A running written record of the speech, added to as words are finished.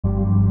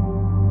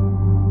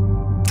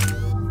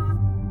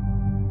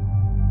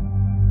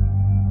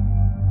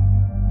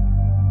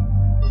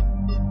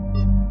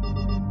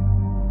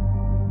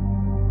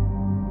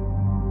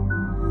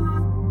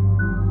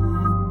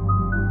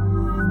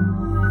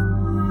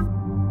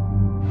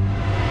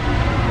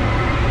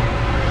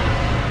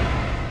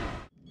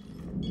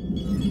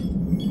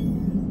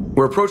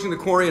We're approaching the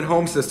quarry and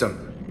home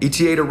system.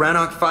 ETA to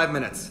Rannoch, 5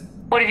 minutes.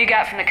 What have you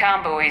got from the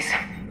comm buoys?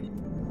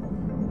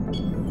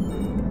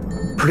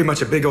 Pretty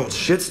much a big old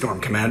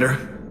shitstorm, Commander.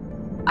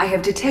 I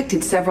have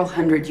detected several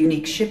hundred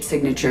unique ship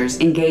signatures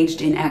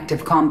engaged in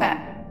active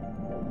combat.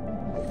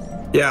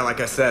 Yeah,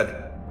 like I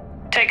said.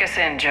 Take us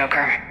in,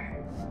 Joker.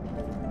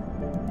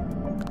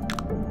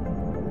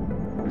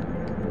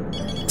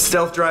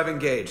 Stealth drive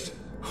engaged.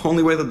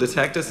 Only way they'll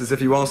detect us is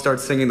if you all start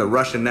singing the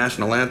Russian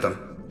national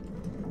anthem.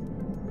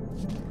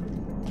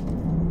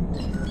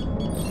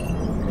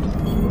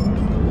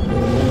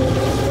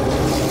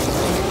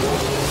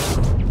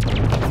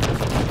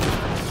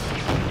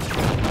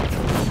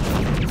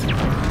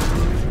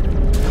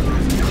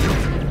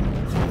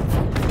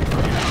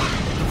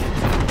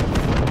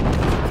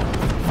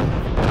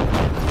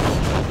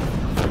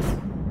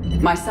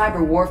 My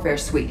cyber warfare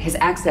suite has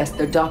accessed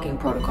their docking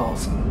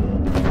protocols.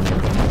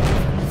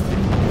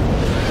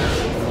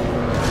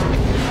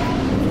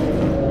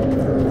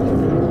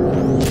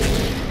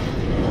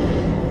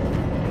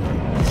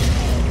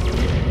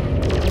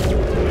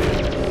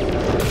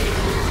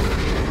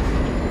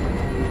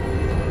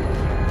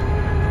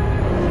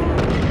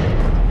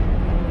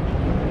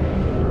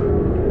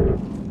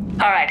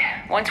 All right,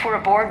 once we're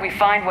aboard, we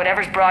find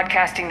whatever's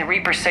broadcasting the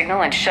Reaper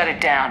signal and shut it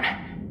down.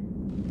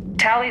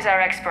 Tali's our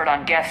expert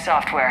on Geth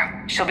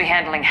software. She'll be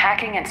handling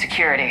hacking and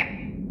security.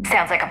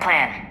 Sounds like a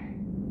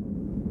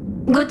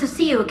plan. Good to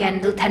see you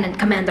again, Lieutenant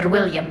Commander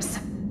Williams.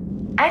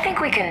 I think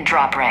we can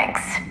drop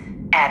ranks,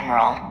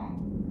 Admiral.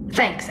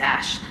 Thanks,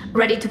 Ash.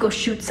 Ready to go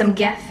shoot some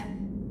Geth?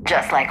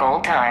 Just like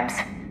old times.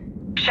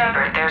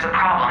 Shepard, there's a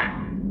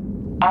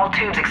problem. All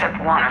tubes except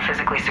one are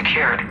physically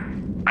secured.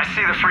 I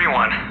see the free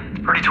one.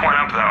 It's pretty torn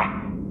up,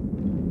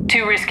 though.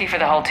 Too risky for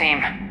the whole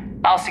team.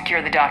 I'll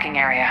secure the docking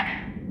area.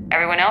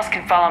 Everyone else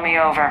can follow me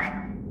over.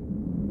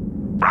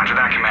 Roger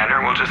that,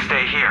 Commander. We'll just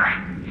stay here.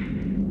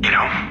 You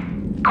know,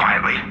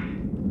 quietly.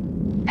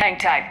 Hang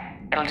tight.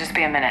 It'll just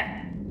be a minute.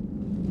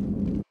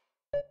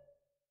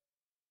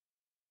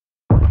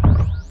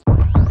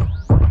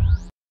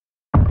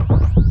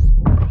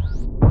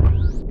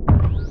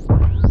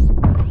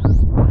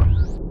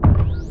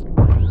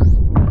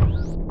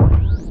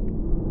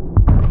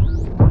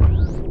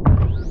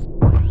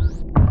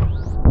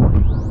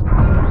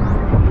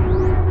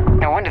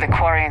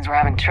 We're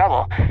having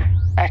trouble.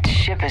 That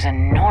ship is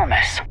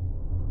enormous.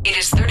 It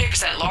is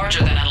 30%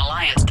 larger than an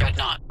Alliance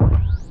dreadnought.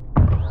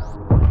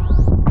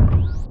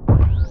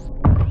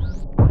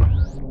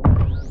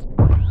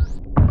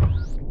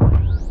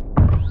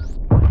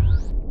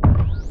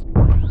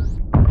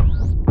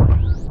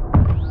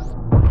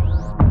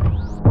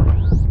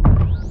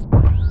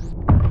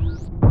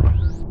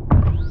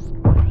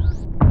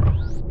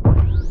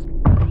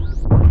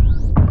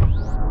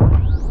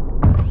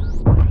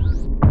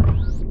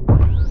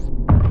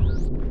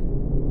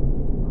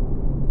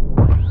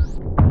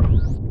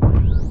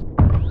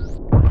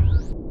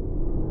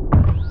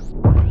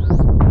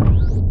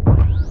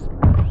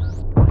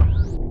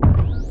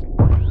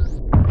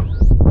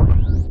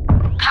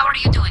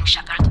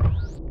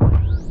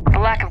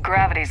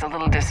 A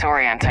little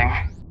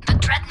disorienting. The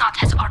dreadnought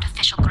has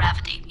artificial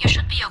gravity. You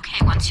should be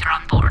okay once you're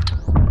on board.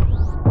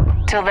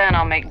 Till then,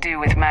 I'll make do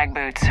with mag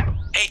boots.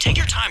 Hey, take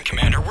your time,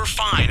 Commander. We're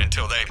fine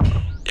until they,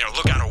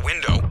 look out a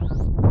window.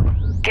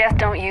 Geth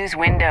don't use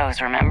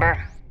windows,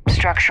 remember?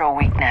 Structural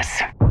weakness.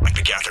 Like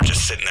the Geth are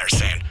just sitting there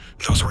saying,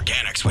 those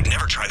organics would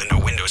never try the no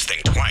windows thing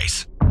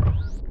twice.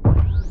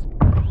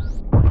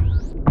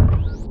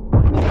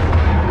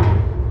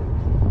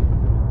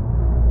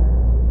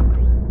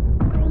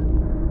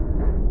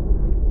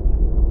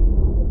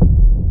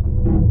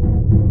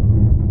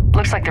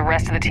 Looks like the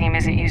rest of the team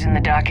isn't using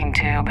the docking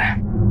tube.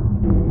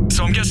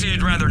 So I'm guessing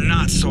you'd rather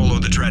not solo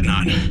the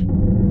dreadnought.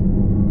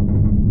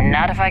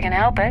 Not if I can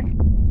help it.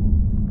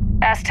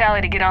 Ask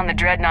Tali to get on the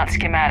dreadnought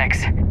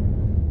schematics.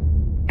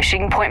 If she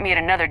can point me at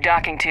another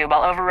docking tube,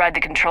 I'll override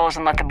the controls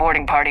and let the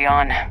boarding party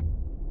on.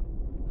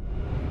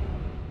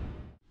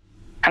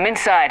 I'm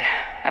inside.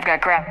 I've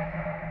got gravity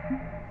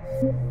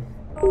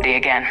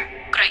again.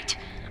 Great.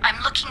 I'm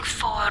looking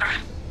for...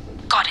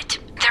 Got it.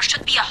 There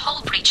should be a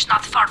hull breach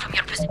not far from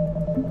your position.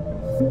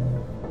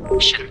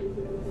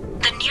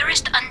 The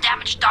nearest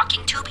undamaged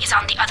docking tube is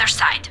on the other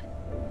side.